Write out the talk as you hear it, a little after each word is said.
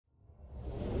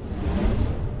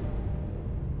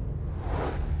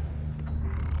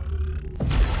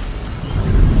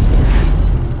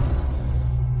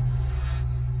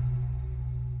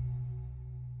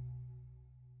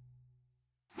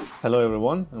Hello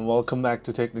everyone, and welcome back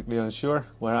to Technically Unsure,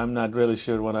 where I'm not really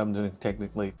sure what I'm doing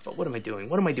technically. But what am I doing?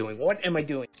 What am I doing? What am I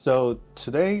doing? So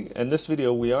today, in this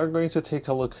video, we are going to take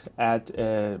a look at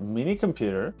a mini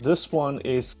computer. This one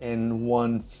is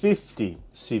N150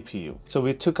 CPU. So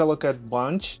we took a look at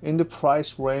bunch in the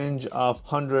price range of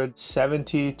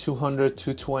 170, 200,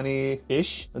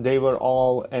 220-ish. They were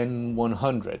all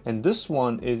N100. And this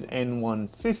one is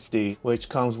N150, which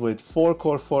comes with 4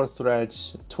 core, 4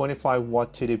 threads, 25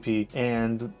 watt TDP,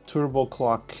 and turbo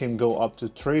clock can go up to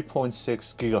 3.6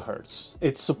 gigahertz.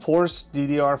 It supports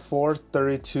DDR4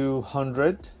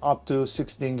 3200 up to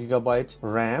 16 gigabyte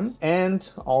RAM, and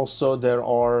also there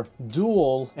are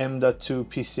dual M.2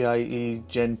 PCIe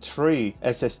Gen 3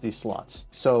 SSD slots.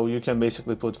 So you can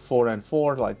basically put 4 and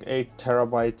 4, like 8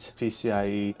 terabyte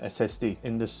PCIe SSD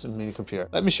in this mini computer.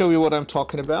 Let me show you what I'm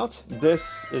talking about.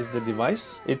 This is the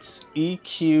device. It's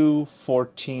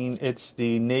EQ14. It's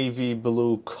the navy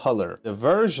blue color. The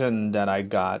version that I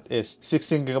got is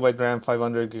 16 gigabyte RAM,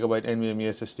 500 gigabyte NVMe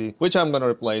SSD, which I'm gonna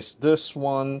replace. This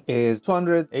one is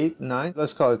 208.9.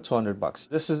 Let's call it 200 bucks.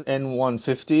 This is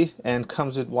N150 and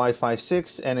comes with Wi-Fi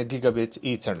 6 and a Gigabit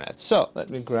Ethernet. So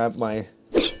let me grab my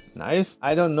knife.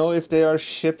 I don't know if they are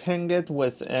shipping it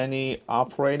with any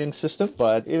operating system,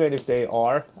 but even if they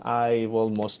are, I will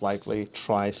most likely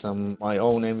try my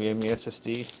own NVMe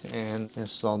SSD and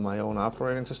install my own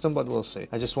operating system, but we'll see.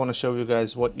 I just want to show you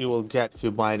guys what you will get if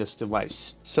you buy this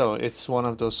device. So it's one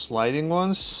of those sliding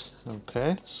ones.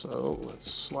 Okay, so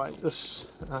let's slide this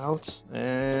out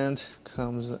and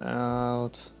comes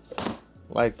out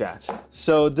like that.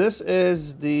 So this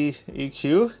is the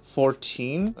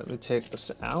EQ14. Let me take this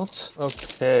out.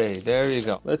 Okay, there you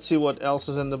go. Let's see what else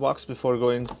is in the box before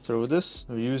going through this.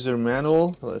 User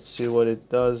manual. Let's see what it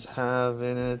does have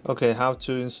in it. Okay, how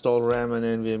to install RAM and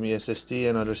NVMe SSD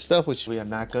and other stuff, which we are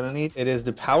not gonna need. It is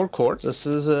the power cord. This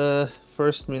is a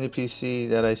first mini PC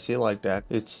that I see like that.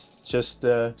 It's just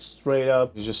straight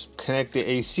up, you just connect the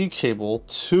AC cable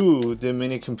to the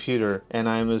mini computer, and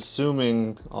I'm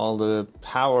assuming all the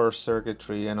power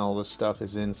circuitry and all the stuff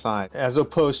is inside, as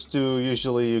opposed to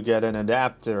usually you get an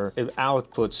adapter. It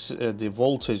outputs the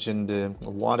voltage and the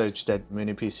wattage that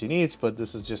mini PC needs, but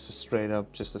this is just a straight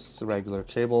up, just a regular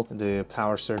cable. The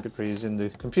power circuitry is in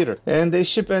the computer, and they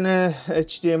ship an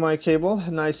HDMI cable.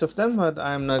 Nice of them, but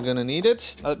I'm not gonna need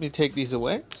it. Let me take these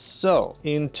away. So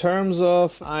in terms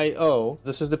of I/O,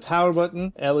 this is the power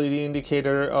button, LED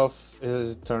indicator of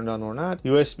is it turned on or not.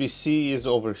 USB-C is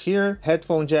over here,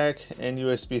 headphone jack and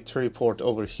USB 3 port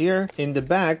over here. In the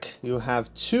back you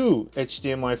have 2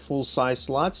 HDMI full-size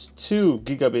slots, 2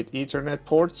 Gigabit Ethernet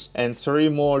ports, and 3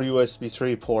 more USB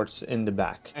 3 ports in the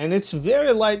back. And it's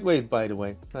very lightweight, by the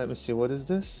way. Let me see, what is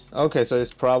this? Okay, so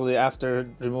it's probably after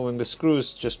removing the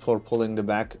screws, just for pulling the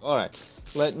back. All right.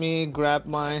 Let me grab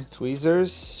my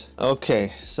tweezers.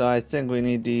 Okay, so I think we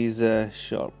need these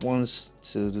sharp ones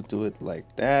to do it like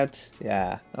that.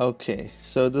 Yeah, okay.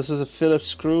 So this is a Phillips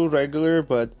screw, regular,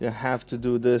 but you have to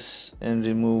do this and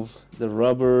remove the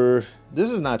rubber.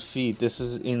 This is not feet, this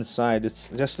is inside. It's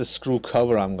just a screw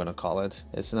cover, I'm gonna call it.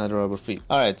 It's not rubber feet.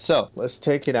 All right, so let's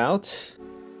take it out.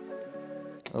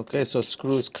 Okay, so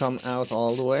screws come out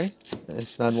all the way.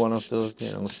 It's not one of those,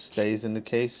 stays in the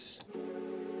case.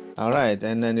 All right,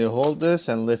 and then you hold this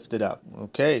and lift it up.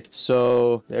 Okay,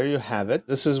 so there you have it.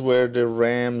 This is where the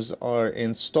RAMs are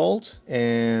installed,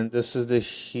 and this is the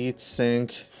heat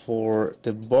sink for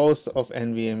the both of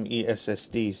NVMe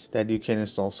SSDs that you can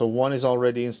install. So one is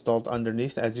already installed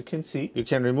underneath, as you can see. You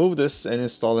can remove this and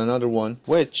install another one,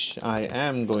 which I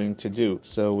am going to do.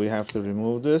 So we have to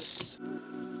remove this.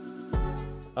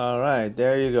 All right,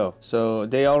 there you go. So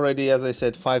they already, as I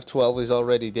said, 512 is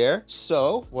already there.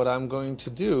 So what I'm going to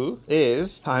do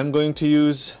is I'm going to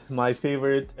use my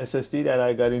favorite SSD that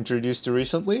I got introduced to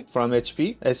recently from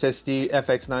HP, SSD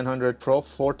FX900 Pro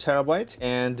 4 terabyte,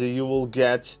 and you will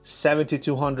get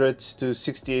 7200 to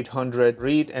 6800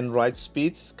 read and write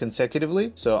speeds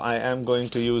consecutively. So I am going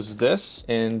to use this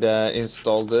and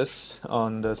install this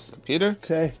on this computer.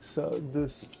 Okay, so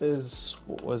this is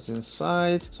what was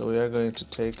inside. So we are going to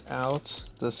take out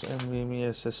this NVMe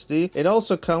SSD. It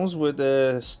also comes with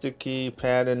a sticky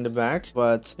pad in the back,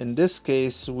 but in this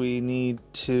case we need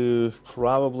to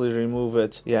probably remove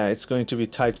it. Yeah, it's going to be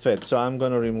tight fit, so I'm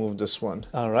gonna remove this one.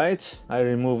 All right, I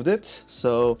removed it.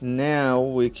 So now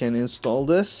we can install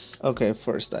this. Okay,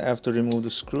 first I have to remove the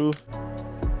screw.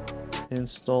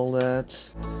 Install that.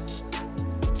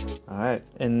 All right,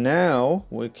 and now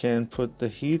we can put the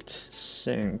heat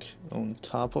sink on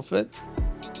top of it.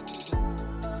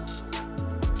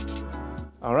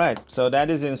 All right, so that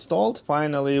is installed.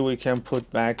 Finally, we can put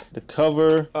back the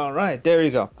cover. All right, there you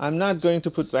go. I'm not going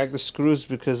to put back the screws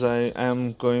because I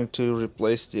am going to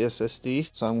replace the SSD.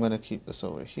 So I'm going to keep this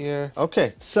over here.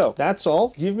 Okay, so that's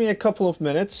all. Give me a couple of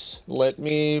minutes. Let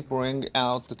me bring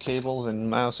out the cables and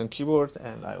mouse and keyboard,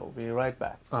 and I will be right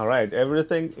back. All right,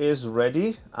 everything is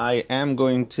ready. I am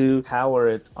going to power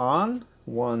it on.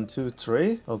 1, 2,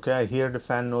 3. Okay, I hear the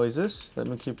fan noises. Let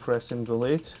me keep pressing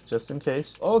delete just in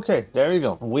case. Okay, there you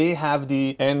go. We have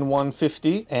the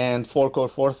N150 and 4-core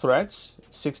 4 threads.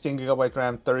 16GB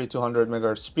RAM, 3200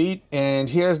 MHz speed. And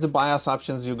here's the BIOS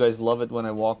options. You guys love it when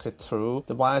I walk it through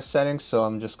the BIOS settings, so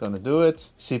I'm just going to do it.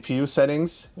 CPU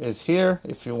settings is here.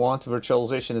 If you want,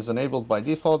 virtualization is enabled by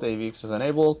default. AVX is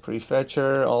enabled.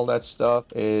 Prefetcher, all that stuff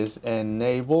is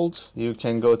enabled. You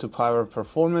can go to power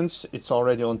performance. It's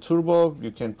already on turbo.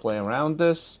 You can play around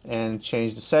this and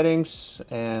change the settings,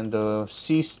 and the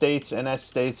C states and S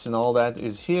states and all that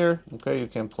is here. Okay, you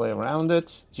can play around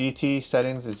it. GT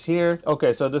settings is here.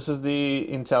 Okay, so this is the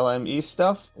Intel ME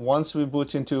stuff. Once we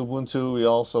boot into Ubuntu, we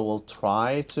also will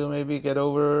try to maybe get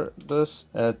over this.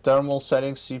 Thermal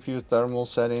settings, CPU thermal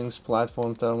settings,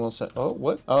 platform thermal set. Oh,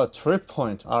 what? Oh, trip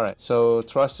point. All right, so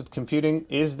trusted computing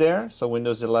is there. So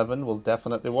Windows 11 will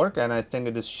definitely work, and I think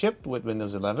it is shipped with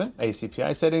Windows 11.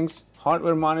 ACPI settings.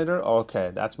 Hardware monitor, okay,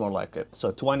 that's more like it.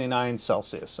 So 29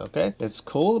 Celsius, okay? It's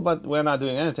cool, but we're not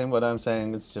doing anything, but I'm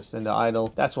saying it's just in the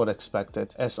idle. That's what expected.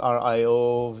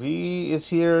 SRIOV is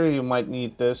here. You might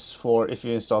need this for if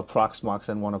you install Proxmox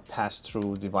and want to pass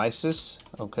through devices,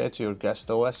 okay, to your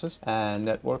guest OSs. And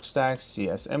network stacks,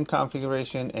 CSM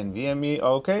configuration, NVMe,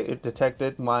 okay, it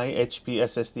detected my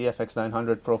hpssd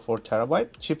FX900 Pro 4TB.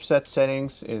 Chipset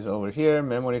settings is over here.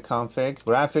 Memory config,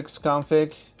 graphics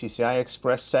config, PCI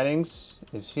Express settings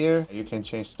is here. You can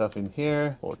change stuff in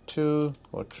here for 2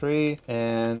 or 3,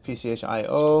 and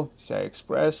PCHIO, PCI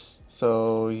Express.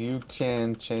 So you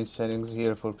can change settings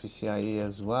here for PCIe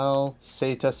as well.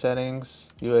 SATA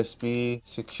settings, USB,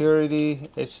 security,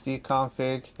 HD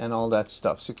config, and all that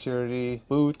stuff. Security,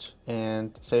 boot,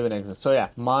 and save and exit. So yeah,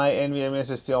 my NVMe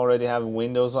SSD already have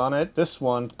Windows on it. This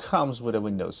one comes with a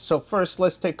Windows. So first,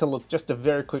 let's take a look just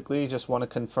very quickly. Just want to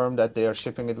confirm that they are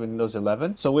shipping it Windows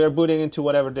 11. So we are booting into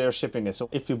whatever they are shipping it. So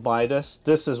if you buy this,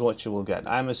 this is what you will get.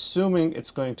 I'm assuming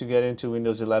it's going to get into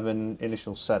Windows 11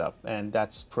 initial setup, and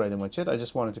that's pretty much it. I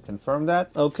just wanted to confirm that.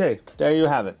 Okay, there you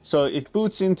have it. So it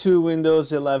boots into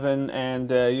Windows 11, and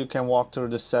you can walk through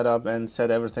the setup and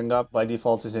set everything up. By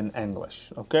default is in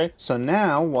English. Okay, so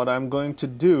now what I'm going to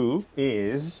do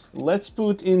is let's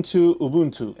boot into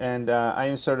Ubuntu, and I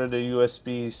inserted a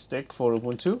USB stick for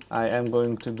Ubuntu. I am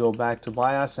going to go back to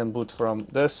BIOS and boot from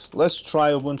this. Let's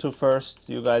try Ubuntu first.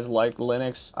 You guys like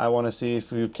Linux? I want to see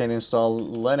if you can install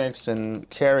Linux and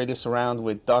carry this around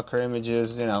with Docker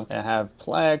images, you know, and have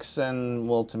Plex and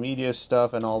multimedia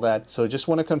stuff and all that. So just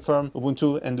want to confirm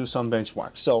Ubuntu and do some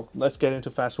benchmarks. So let's get into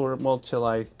fast forward mode till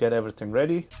I get everything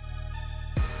ready.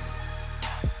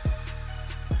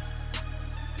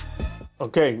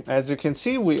 Okay, as you can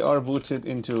see, we are booted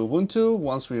into Ubuntu.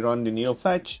 Once we run the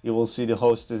neofetch, you will see the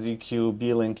host is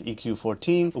Beelink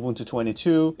EQ14, Ubuntu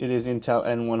 22. It is Intel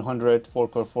N100,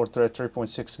 4-core 4-thread,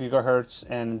 3.6 GHz,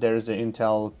 and there's the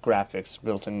Intel graphics,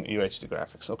 built-in UHD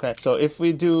graphics. Okay, so if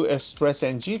we do a stress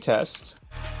NG test,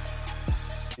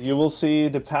 you will see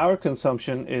the power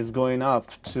consumption is going up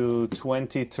to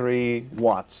 23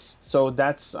 watts. So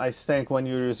that's, I think, when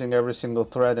you're using every single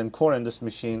thread and core in this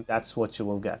machine, that's what you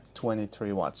will get,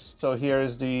 23 watts. So here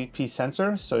is the P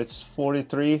sensor. So it's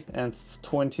 43 and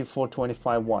 24,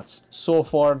 25 watts. So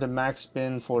far, the max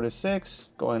been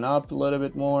 46, going up a little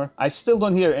bit more. I still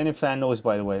don't hear any fan noise,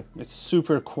 by the way. It's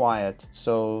super quiet.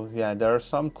 So yeah, there are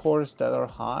some cores that are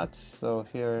hot. So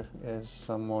here is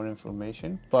some more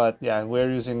information. But yeah,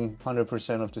 we're using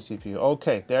 100% of the CPU.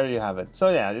 Okay, there you have it. So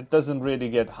yeah, it doesn't really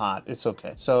get hot. It's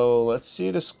okay. So let's see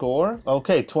the score.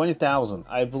 Okay, 20,000.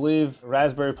 I believe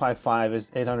Raspberry Pi 5 is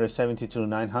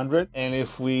 872,900. And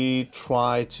if we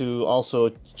try to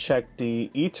also check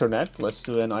the Ethernet, let's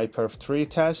do an iPerf3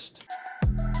 test.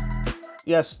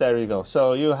 Yes, there you go.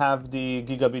 So you have the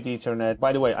Gigabit Ethernet.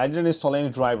 By the way, I didn't install any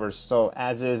drivers, so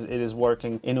as is, it is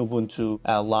working in Ubuntu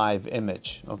live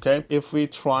image. Okay, if we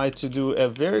try to do a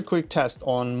very quick test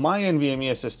on my NVMe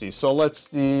SSD, so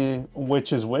let's see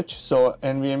which is which. So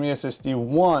NVMe SSD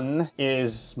 1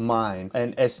 is mine,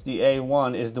 and SDA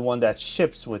 1 is the one that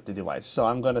ships with the device. So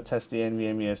I'm going to test the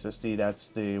NVMe SSD. That's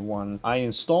the one I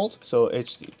installed. So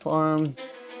HD farm.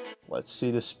 Let's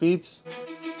see the speeds.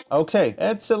 Okay,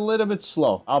 it's a little bit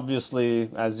slow. Obviously,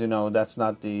 as you know, that's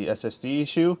not the SSD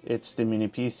issue, it's the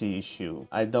minipc issue.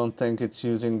 I don't think it's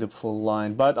using the full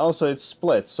line, but also it's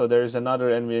split. So there's another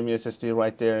NVMe SSD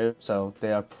right there. So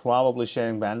they are probably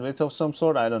sharing bandwidth of some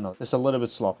sort. I don't know. It's a little bit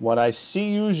slow. What I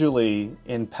see usually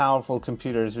in powerful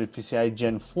computers with PCI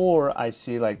Gen 4, I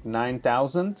see like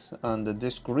 9,000 on the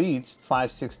disk reads,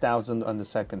 5,000-6,000 on the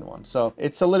second one. So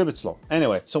it's a little bit slow.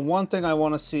 Anyway, so one thing I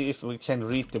want to see if we can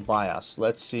read the BIOS.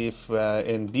 Let's see if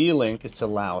in Beelink it's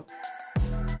allowed.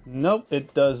 Nope,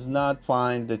 it does not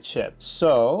find the chip.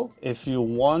 So if you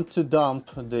want to dump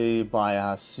the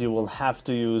BIOS, you will have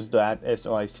to use that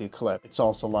SOIC clip. It's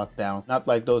also locked down. Not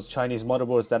like those Chinese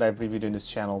motherboards that I've reviewed in this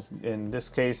channel. In this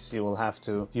case, you will have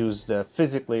to use the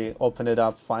physically open it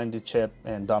up, find the chip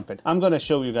and dump it. I'm going to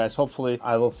show you guys. Hopefully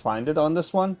I will find it on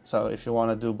this one. So if you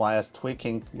want to do BIOS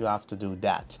tweaking, you have to do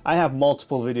that. I have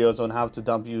multiple videos on how to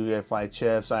dump UEFI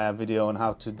chips. I have video on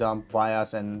how to dump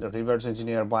BIOS and reverse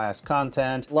engineer BIOS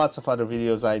content. Lots of other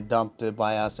videos I dumped the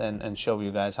BIOS and show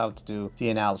you guys how to do the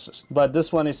analysis. But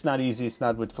this one is not easy, it's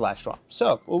not with flash ROM.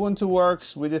 So Ubuntu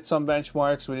works, we did some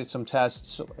benchmarks, we did some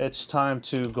tests. It's time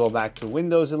to go back to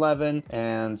Windows 11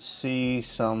 and see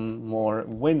some more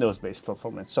Windows-based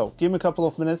performance. So give me a couple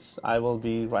of minutes, I will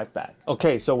be right back.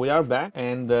 Okay, so we are back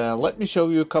and let me show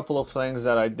you a couple of things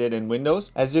that I did in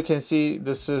Windows. As you can see,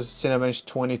 this is Cinebench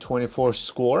 2024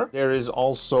 score. There is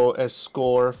also a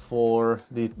score for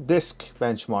the disk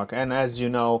benchmark, and as you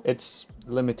know, it's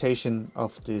limitation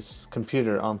of this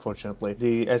computer. Unfortunately,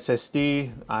 the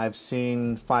SSD, I've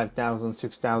seen 5,000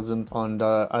 6,000 on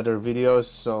the other videos,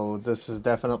 so this is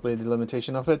definitely the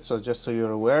limitation of it. So just so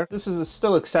you're aware, this is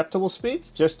still acceptable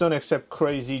speeds, just don't accept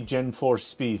crazy Gen 4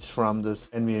 speeds from this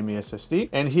NVMe SSD.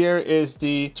 And here is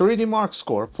the 3D Mark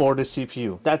score for the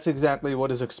CPU. That's exactly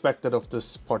what is expected of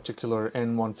this particular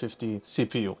N150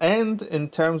 CPU. And in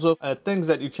terms of things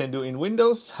that you can do in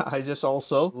Windows, I just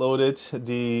also loaded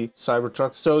the Cybertruck,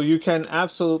 so you can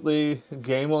absolutely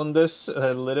game on this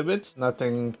a little bit.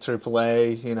 Nothing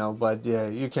AAA, you know, but yeah,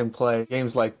 you can play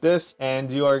games like this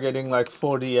and you are getting like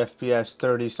 40 FPS,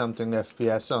 30 something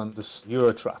FPS on this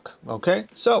Euro truck. Okay,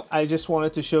 so I just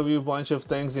wanted to show you a bunch of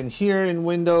things in here in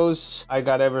Windows. I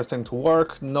got everything to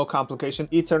work, no complication.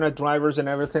 Ethernet drivers and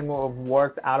everything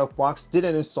worked out of box.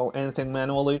 Didn't install anything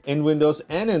manually in Windows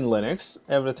and in Linux.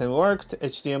 Everything worked.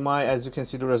 HDMI, as you can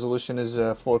see, the resolution is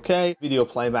 4K. Video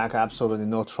playback, absolutely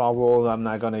no trouble. I'm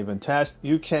not gonna even test.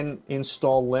 You can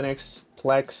install Linux,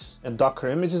 Plex and Docker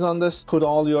images on this, put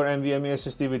all your NVMe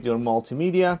SSD with your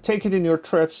multimedia, take it in your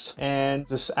trips, and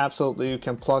just absolutely you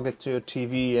can plug it to your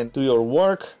TV and do your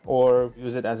work, or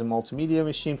use it as a multimedia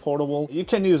machine, portable. You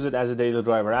can use it as a daily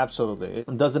driver, absolutely.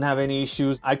 It doesn't have any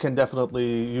issues. I can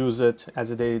definitely use it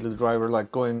as a daily driver,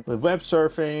 like going with web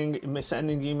surfing,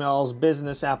 sending emails,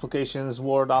 business applications,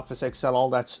 Word, Office, Excel,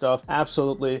 all that stuff,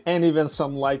 absolutely. And even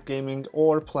some light gaming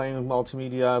or playing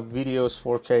multimedia, videos,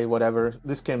 4K, whatever.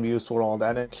 This can be used for all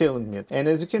that and killing it. And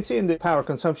as you can see in the power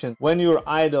consumption, when you're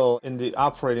idle in the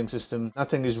operating system,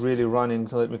 nothing is really running.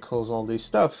 So let me close all these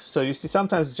stuff. So you see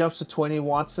sometimes it jumps to 20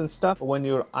 watts and stuff, but when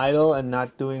you're idle and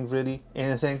not doing really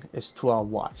anything, it's 12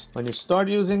 watts. When you start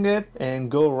using it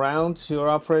and go around your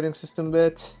operating system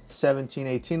bit, 17,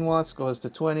 18 watts, goes to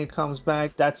 20, comes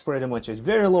back. That's pretty much it.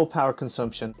 Very low power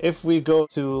consumption. If we go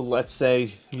to, let's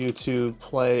say, YouTube,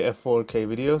 play a 4K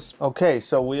videos. Okay,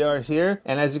 so we are here,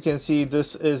 and as you can see,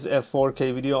 this is a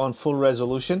 4K video on full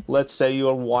resolution. Let's say you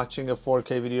are watching a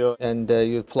 4K video and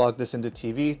you plug this into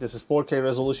TV. This is 4K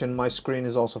resolution. My screen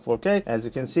is also 4K. As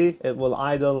you can see, it will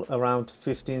idle around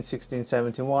 15, 16,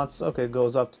 17 watts. Okay, it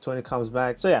goes up to 20, comes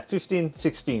back. So yeah, 15,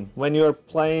 16. When you're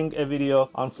playing a video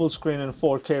on full screen in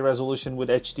 4K resolution with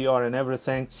HDR and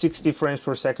everything, 60 frames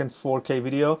per second 4K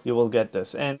video, you will get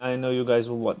this. And I know you guys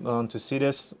will want to see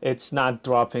this. It's not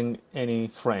dropping any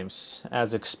frames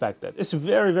as expected. It's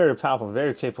very, very powerful,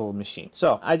 very capable machine.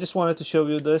 So I just wanted to show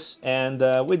you this,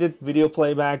 and we did video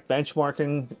playback,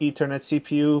 benchmarking, Ethernet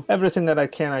CPU, everything that I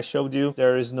can, I showed you.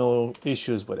 There is no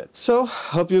issues with it. So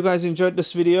hope you guys enjoyed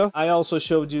this video. I also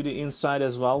showed you the inside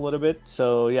as well a little bit.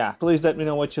 So yeah, please let me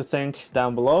know what you think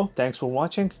down below. Thanks for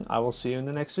watching. I will see you in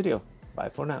the next video. Bye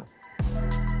for now.